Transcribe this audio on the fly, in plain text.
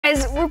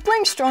Guys, we're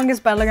playing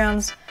strongest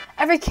Battlegrounds.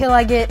 Every kill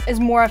I get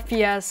is more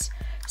FPS.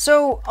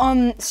 So,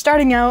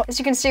 starting out, as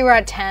you can see, we're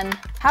at 10.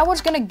 How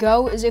it's gonna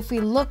go is if we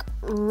look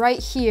right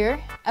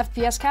here,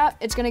 FPS cap,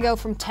 it's gonna go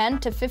from 10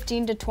 to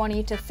 15 to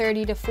 20 to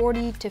 30 to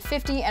 40 to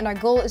 50, and our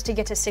goal is to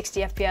get to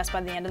 60 FPS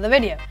by the end of the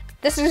video.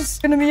 This is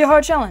gonna be a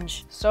hard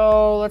challenge.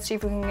 So, let's see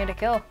if we can get a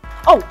kill.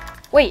 Oh,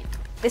 wait,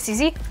 this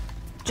easy.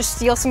 Just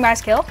steal some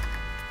guy's kill.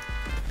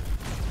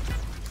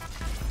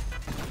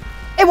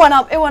 It went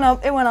up, it went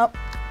up, it went up.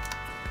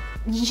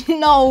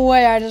 No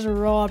way, I just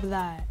robbed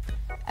that.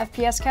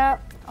 FPS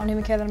cap, I don't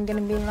even care that I'm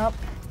getting beaten up.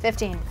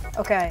 15,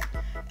 okay.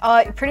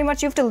 Pretty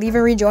much you have to leave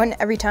and rejoin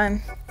every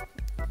time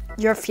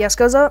your FPS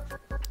goes up.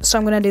 So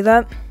I'm gonna do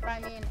that. I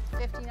mean,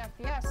 15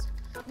 FPS?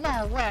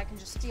 No way, I can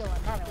just steal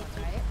another one,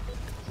 right?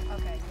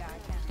 Okay, yeah, I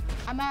can.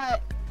 I'm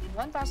at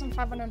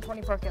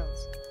 1,524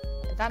 kills.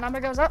 If that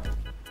number goes up,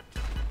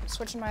 I'm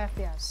switching my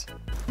FPS.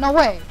 No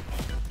way.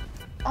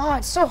 Oh,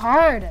 it's so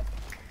hard.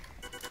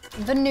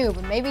 The noob,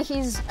 maybe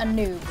he's a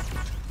noob.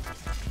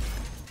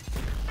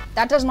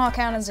 That does not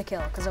count as a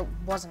kill, because it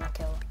wasn't a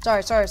kill.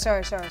 Sorry.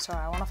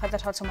 I want to fight the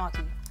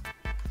Tatsumaki.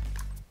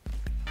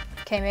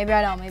 Okay, maybe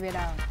I don't, maybe I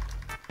don't.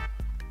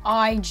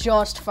 I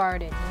just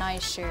farted.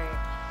 Nice shirt.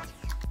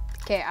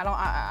 Okay, I'll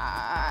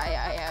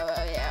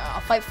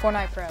fight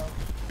Fortnite Pro.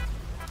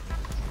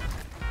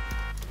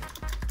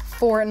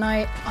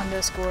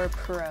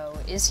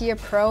 Fortnite_pro. Is he a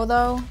pro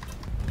though?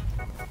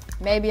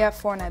 Maybe at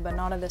Fortnite, but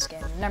not at this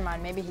game. Never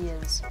mind, maybe he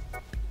is.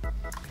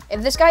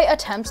 If this guy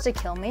attempts to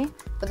kill me,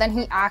 but then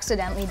he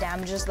accidentally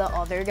damages the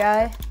other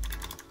guy,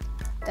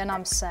 then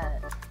I'm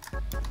set.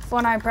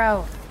 Fortnite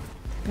Pro.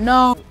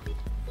 No.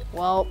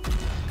 Well,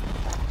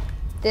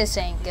 this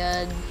ain't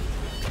good.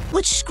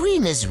 Which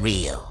screen is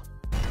real?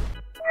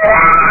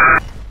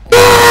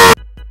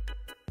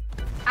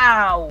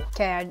 Ow.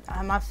 Okay,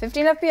 I'm at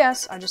 15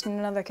 FPS. I just need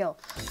another kill.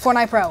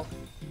 Fortnite Pro.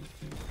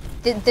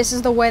 This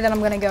is the way that I'm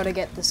gonna go to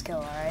get this kill,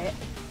 alright?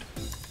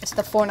 It's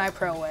the Fortnite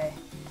Pro way.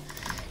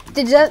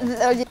 Did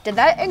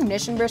that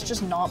ignition burst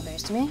just not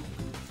boost me?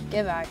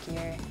 Get back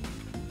here.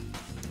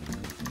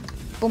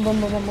 Boom,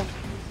 boom, boom, boom, boom.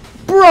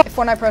 Bro! If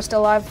Fortnite Pro's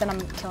still alive, then I'm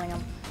killing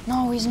him.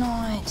 No, he's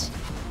not.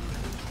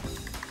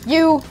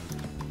 You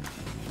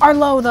are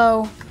low,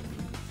 though.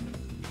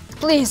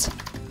 Please.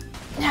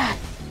 Yes!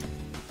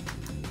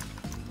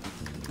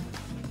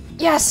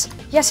 Yes.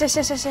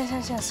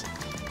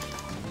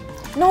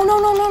 No. You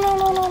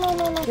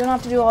don't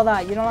have to do all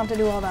that.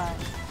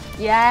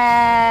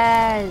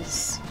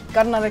 Yes!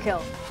 Got another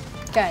kill.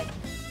 Okay.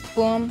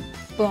 Boom.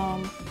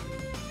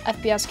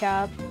 FPS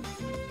cap.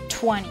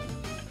 20.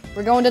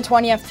 We're going to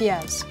 20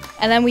 FPS.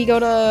 And then we go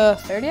to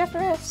 30 after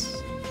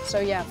this. So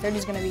yeah, 30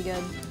 is gonna be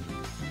good.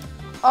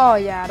 Oh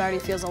yeah, it already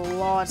feels a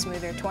lot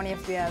smoother. 20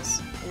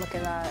 FPS. Look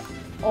at that.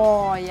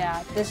 Oh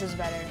yeah, this is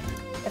better.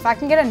 If I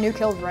can get a new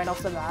kill right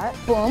off the bat.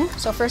 Boom.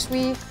 So first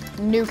we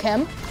nuke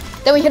him.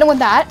 Then we hit him with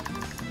that.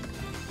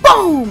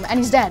 Boom! And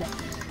he's dead.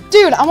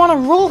 Dude, I want to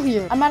roll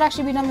here. I might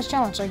actually be done this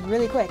challenge, like,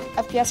 really quick.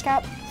 FPS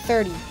cap,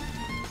 30.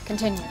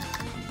 Continue.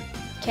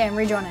 Okay, I'm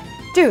rejoining.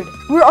 Dude,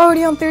 we're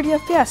already on 30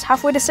 FPS,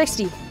 halfway to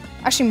 60.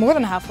 Actually, more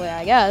than halfway,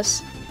 I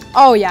guess.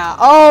 Oh,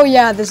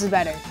 yeah, this is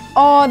better.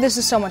 Oh, this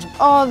is so much.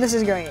 Oh, this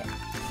is great.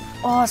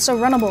 Oh, it's so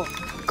runnable.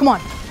 Come on.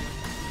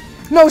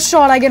 No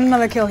shot, I get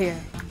another kill here.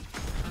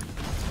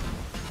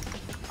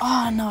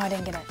 Oh, no, I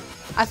didn't get it.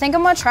 I think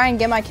I'm gonna try and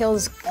get my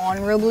kills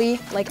honorably,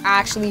 like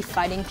actually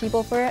fighting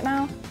people for it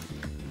now.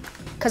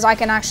 Cause I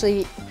can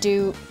actually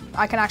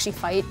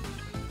fight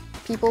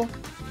people.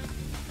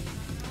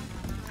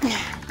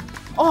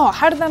 Oh,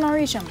 how did that not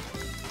reach him?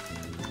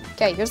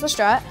 Okay, here's the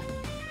strat.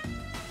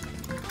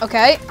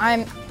 Okay,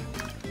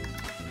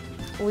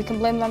 we can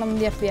blame that on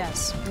the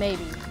FPS,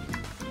 maybe.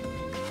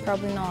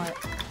 Probably not.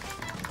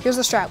 Here's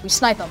the strat, we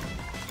snipe him.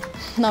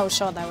 No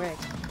shot, that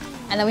worked.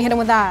 And then we hit him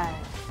with that.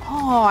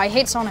 Oh, I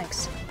hate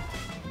Sonics.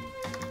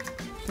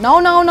 No,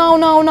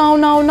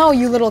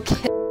 you little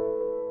kid.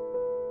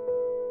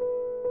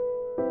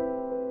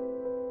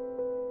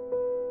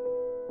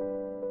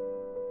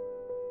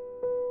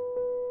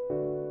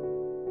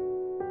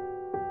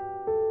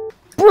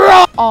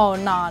 Bro! Oh,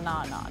 nah.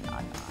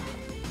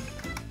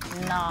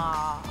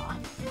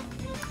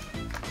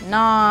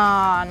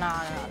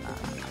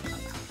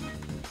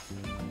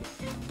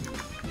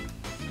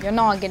 You're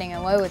not getting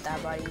away with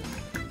that, buddy.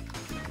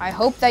 I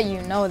hope that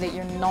you know that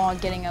you're not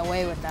getting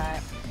away with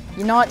that.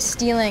 You're not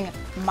stealing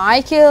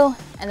my kill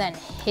and then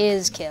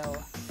his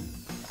kill.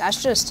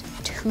 That's just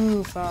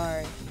too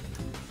far.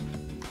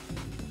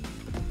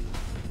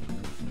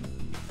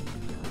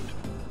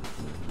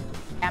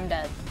 I'm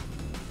dead.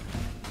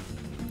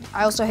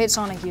 I also hate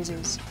Sonic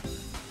users.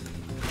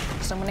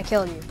 So I'm gonna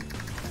kill you.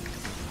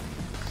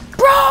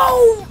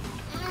 Bro!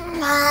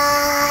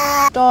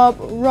 Stop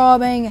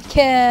robbing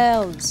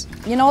kills.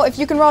 You know, if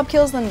you can rob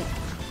kills, then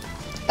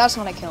that's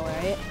not a kill,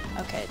 right?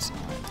 Okay, it's not.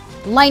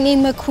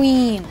 Lightning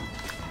McQueen.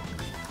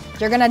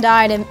 You're gonna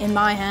die in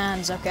my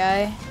hands,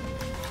 okay?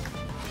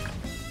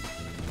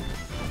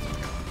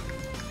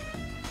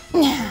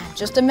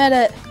 Just admit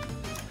it.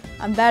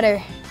 I'm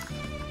better.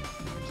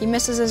 He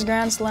misses his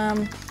grand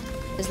slam.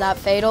 Is that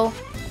fatal?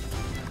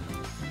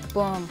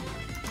 Boom.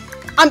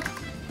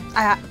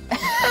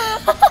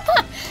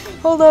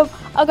 Hold up.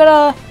 I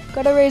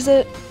gotta raise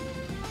it.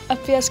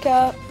 FPS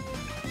cap.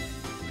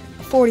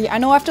 40. I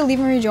know I have to leave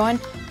and rejoin,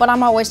 but I'm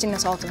not wasting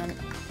this ultimate.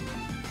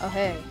 Oh,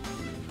 hey.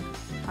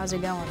 How's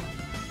it going?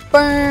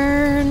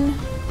 Burn!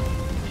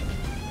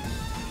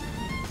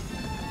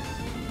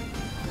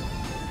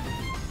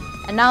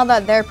 And now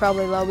that they're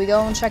probably low, we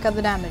go and check out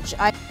the damage.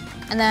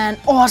 And then,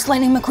 oh, it's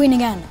Lightning McQueen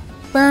again.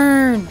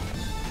 Burn!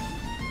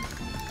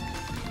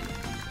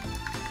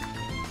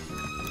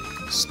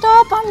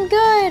 Stop, I'm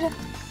good!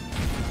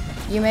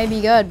 You may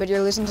be good, but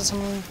you're losing to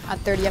someone at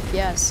 30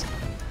 FPS.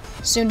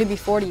 Soon to be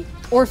 40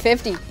 or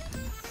 50.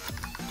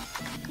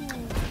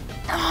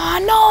 Ah,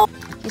 no!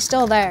 He's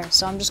still there,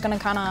 so I'm just gonna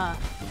kinda,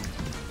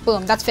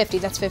 boom, that's 50,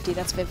 that's 50,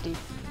 that's 50.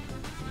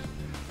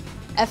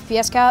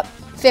 FPS cap,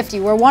 50,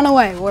 we're 1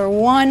 away, we're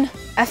 1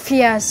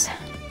 FPS.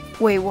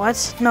 Wait,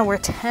 what? No, we're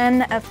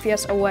 10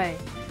 FPS away.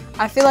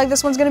 I feel like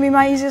this one's gonna be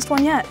my easiest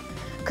one yet,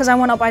 because I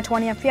went up by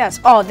 20 FPS.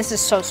 Oh, this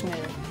is so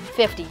smooth.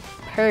 50,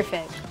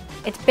 perfect.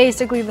 It's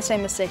basically the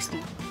same as 60.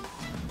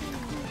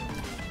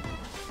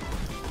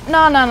 No,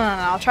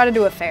 I'll try to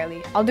do it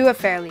fairly. I'll do it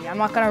fairly. I'm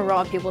not gonna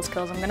rob people's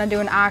kills. I'm gonna do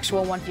an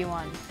actual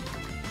 1v1.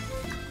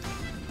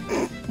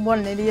 What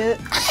an idiot.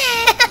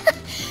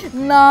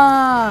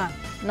 Nah,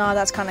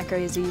 that's kind of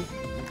crazy.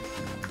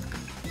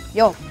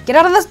 Yo, get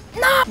out of this.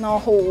 Nah.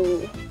 No.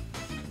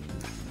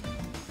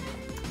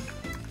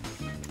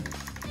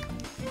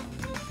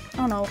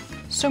 Oh no.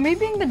 So me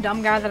being the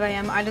dumb guy that I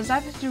am, I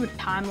decided to do a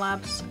time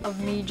lapse of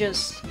me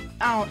just,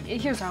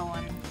 here's how I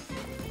went.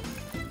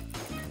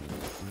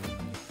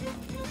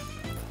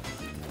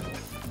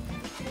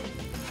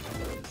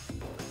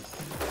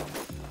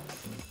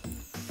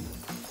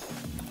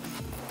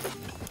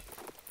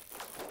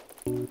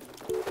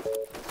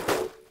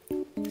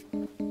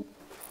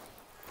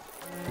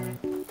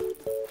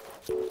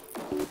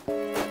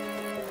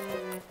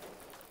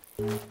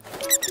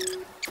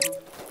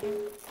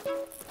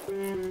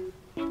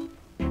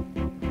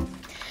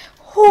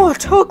 Oh, it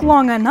took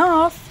long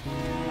enough.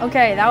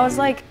 Okay, that was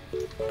like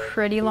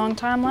pretty long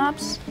time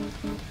lapse.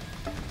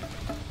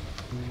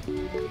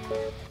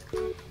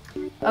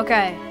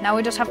 Okay, now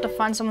we just have to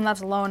find someone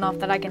that's low enough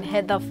that I can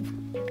hit the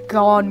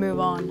god move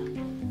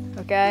on.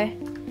 Okay.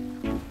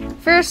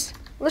 First,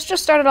 let's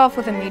just start it off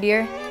with a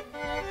meteor.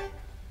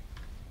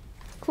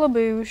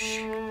 Klaboosh.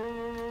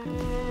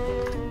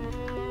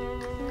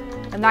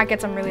 And that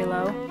gets him really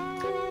low.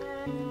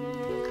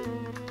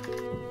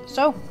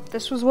 So,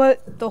 this was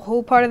what the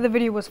whole part of the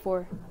video was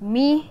for.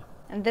 Me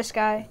and this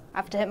guy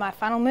have to hit my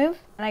final move,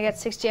 and I get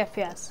 60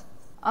 FPS.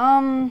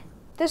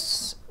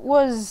 This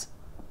was...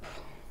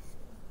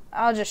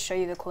 I'll just show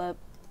you the clip.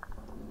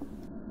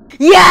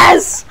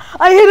 Yes!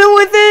 I hit him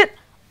with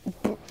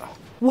it!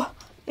 What?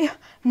 Yeah,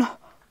 no.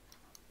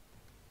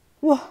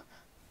 What?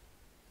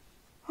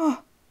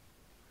 Oh.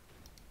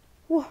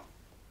 What?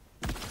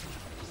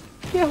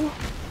 Yeah.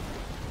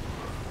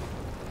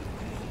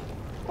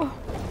 Oh.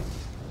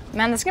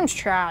 Man, this game's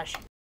trash.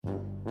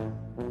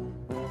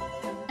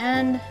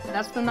 And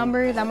that's the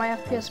number that my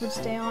FPS would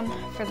stay on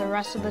for the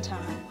rest of the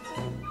time.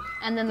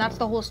 And then that's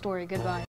the whole story. Goodbye.